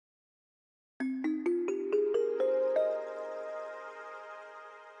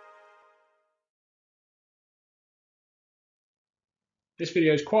This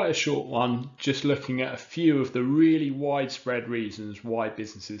video is quite a short one, just looking at a few of the really widespread reasons why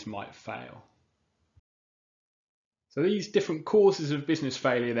businesses might fail. So these different causes of business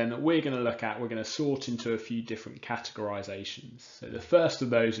failure then that we're going to look at, we're going to sort into a few different categorizations. So the first of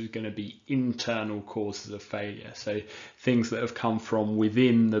those is going to be internal causes of failure, so things that have come from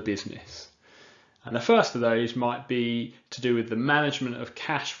within the business. And the first of those might be to do with the management of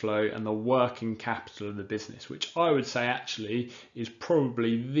cash flow and the working capital of the business, which I would say actually is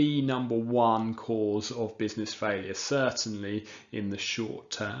probably the number one cause of business failure, certainly in the short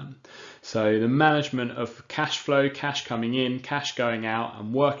term. So the management of cash flow, cash coming in, cash going out,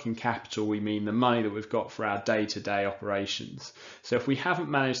 and working capital, we mean the money that we've got for our day-to-day operations. So if we haven't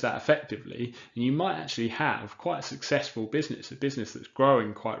managed that effectively, you might actually have quite a successful business, a business that's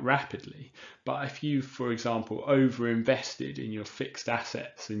growing quite rapidly. But if you, for example, over-invested in your fixed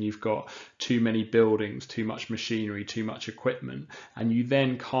assets and you've got too many buildings, too much machinery, too much equipment, and you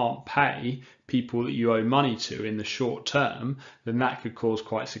then can't pay people that you owe money to in the short term, then that could cause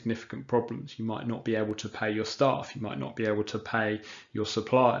quite significant problems. You might not be able to pay your staff, you might not be able to pay your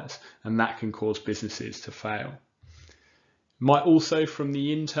suppliers, and that can cause businesses to fail. Might also from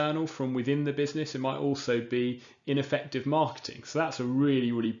the internal, from within the business, it might also be ineffective marketing. So that's a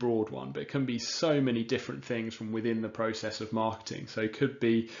really, really broad one, but it can be so many different things from within the process of marketing. So it could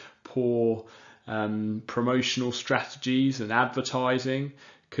be poor promotional strategies and advertising,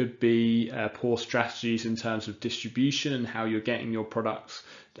 could be poor strategies in terms of distribution and how you're getting your products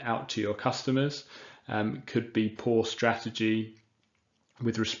out to your customers, could be poor strategy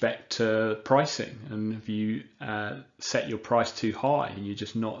with respect to pricing, and if you set your price too high and you're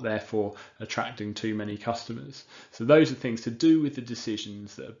just not therefore attracting too many customers. So those are things to do with the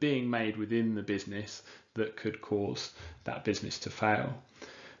decisions that are being made within the business that could cause that business to fail.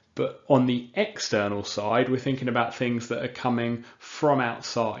 But on the external side, we're thinking about things that are coming from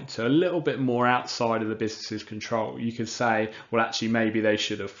outside, so a little bit more outside of the business's control. You could say, well, actually maybe they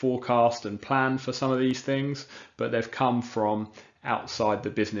should have forecast and planned for some of these things, but they've come from outside the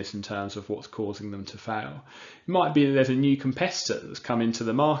business in terms of what's causing them to fail. It might be that there's a new competitor that's come into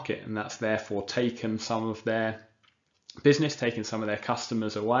the market and that's therefore taken some of their business, taking some of their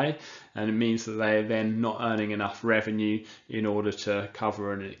customers away, and it means that they're then not earning enough revenue in order to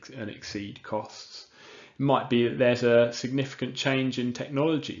cover and exceed costs. It might be that there's a significant change in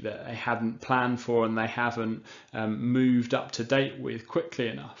technology that they hadn't planned for and they haven't moved up to date with quickly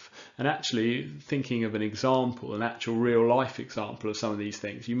enough. And actually, thinking of an example, an actual real life example of some of these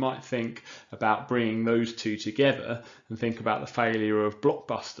things, you might think about bringing those two together and think about the failure of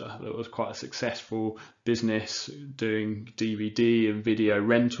Blockbuster. That was quite a successful business doing DVD and video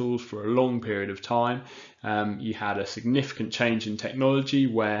rentals for a long period of time. You had a significant change in technology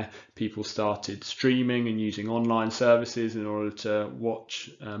where people started streaming and using online services in order to watch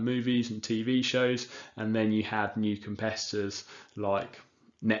movies and TV shows, and then you had new competitors like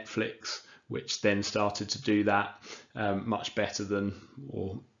Netflix, which then started to do that much better than,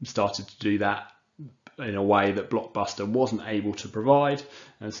 or started to do that in a way that Blockbuster wasn't able to provide,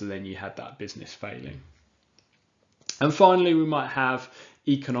 and so then you had that business failing. And finally, we might have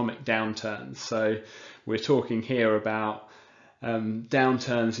economic downturns. So we're talking here about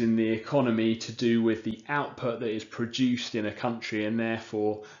downturns in the economy to do with the output that is produced in a country and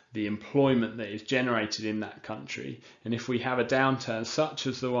therefore the employment that is generated in that country. And if we have a downturn such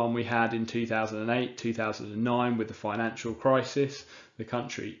as the one we had in 2008, 2009 with the financial crisis, the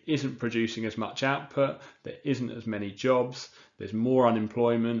country isn't producing as much output, there isn't as many jobs, there's more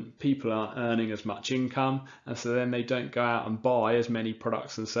unemployment, people aren't earning as much income, and so then they don't go out and buy as many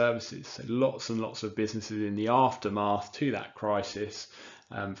products and services. So lots and lots of businesses in the aftermath to that crisis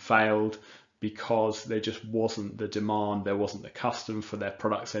failed because there just wasn't the demand, there wasn't the custom for their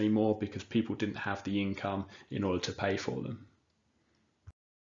products anymore because people didn't have the income in order to pay for them.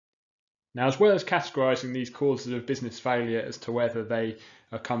 Now, as well as categorising these causes of business failure as to whether they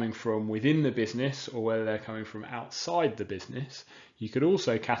are coming from within the business or whether they're coming from outside the business, you could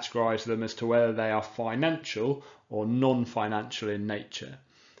also categorise them as to whether they are financial or non-financial in nature.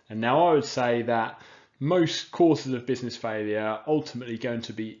 And now I would say that most causes of business failure are ultimately going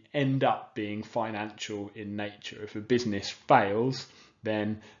to end up being financial in nature. If a business fails,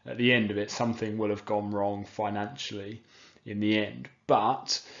 then at the end of it, something will have gone wrong financially in the end.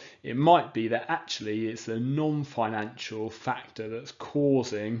 But it might be that actually it's the non-financial factor that's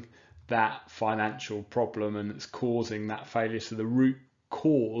causing that financial problem and it's causing that failure. So the root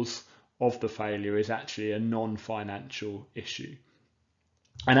cause of the failure is actually a non-financial issue.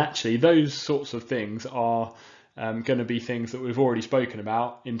 And actually those sorts of things are going to be things that we've already spoken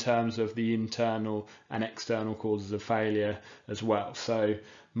about in terms of the internal and external causes of failure as well. So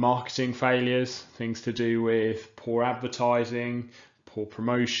marketing failures, things to do with poor advertising, poor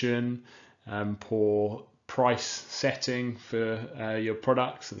promotion, poor price setting for your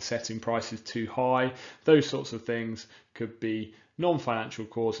products and setting prices too high. Those sorts of things could be non-financial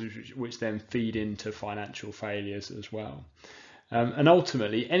causes which then feed into financial failures as well. And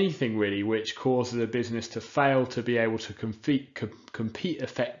ultimately, anything really which causes a business to fail to be able to compete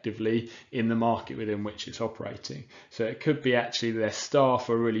effectively in the market within which it's operating. So it could be actually their staff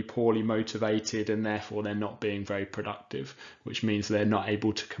are really poorly motivated and therefore they're not being very productive, which means they're not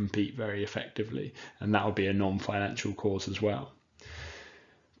able to compete very effectively. And that will be a non-financial cause as well.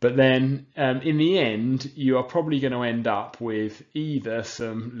 But then in the end, you are probably going to end up with either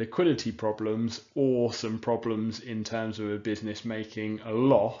some liquidity problems or some problems in terms of a business making a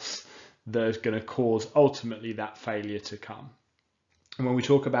loss that is going to cause ultimately that failure to come. And when we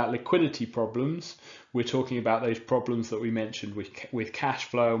talk about liquidity problems, we're talking about those problems that we mentioned with cash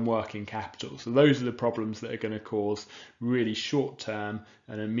flow and working capital. So those are the problems that are going to cause really short-term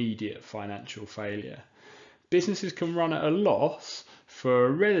and immediate financial failure. Businesses can run at a loss for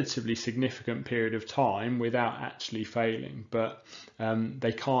a relatively significant period of time without actually failing, but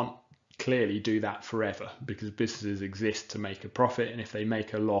they can't clearly do that forever because businesses exist to make a profit, and if they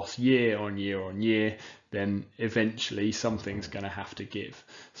make a loss year on year on year, then eventually something's going to have to give.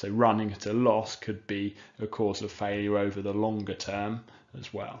 So running at a loss could be a cause of failure over the longer term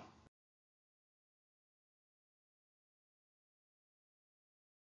as well.